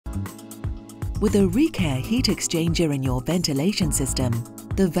With a Recair heat exchanger in your ventilation system,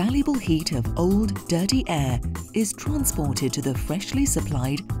 the valuable heat of old, dirty air is transported to the freshly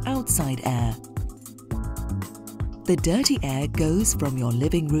supplied outside air. The dirty air goes from your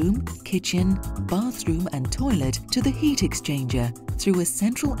living room, kitchen, bathroom and toilet to the heat exchanger through a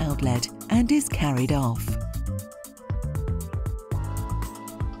central outlet and is carried off.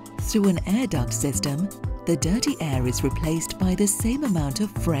 Through an air duct system, the dirty air is replaced by the same amount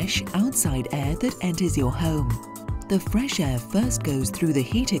of fresh outside air that enters your home. The fresh air first goes through the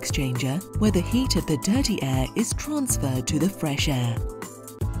heat exchanger, where the heat of the dirty air is transferred to the fresh air.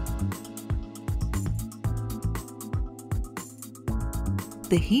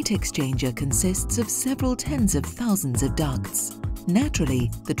 The heat exchanger consists of several tens of thousands of ducts.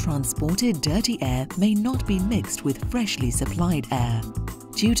 Naturally, the transported dirty air may not be mixed with freshly supplied air.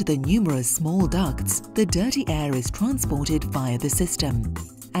 Due to the numerous small ducts, the dirty air is transported via the system.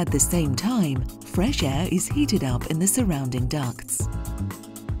 At the same time, fresh air is heated up in the surrounding ducts.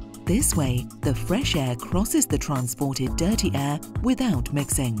 This way, the fresh air crosses the transported dirty air without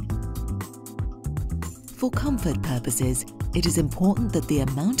mixing. For comfort purposes, it is important that the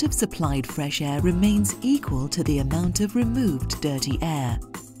amount of supplied fresh air remains equal to the amount of removed dirty air.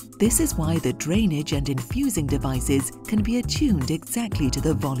 This is why the drainage and infusing devices can be attuned exactly to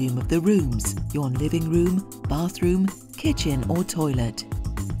the volume of the rooms, your living room, bathroom, kitchen or toilet.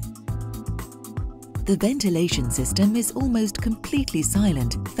 The ventilation system is almost completely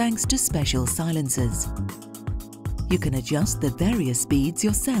silent thanks to special silencers. You can adjust the various speeds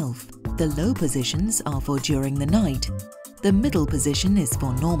yourself. The low positions are for during the night. The middle position is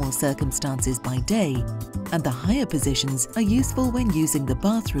for normal circumstances by day, and the higher positions are useful when using the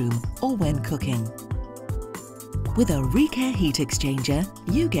bathroom or when cooking. With a Recair heat exchanger,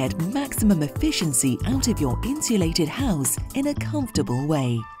 you get maximum efficiency out of your insulated house in a comfortable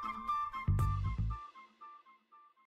way.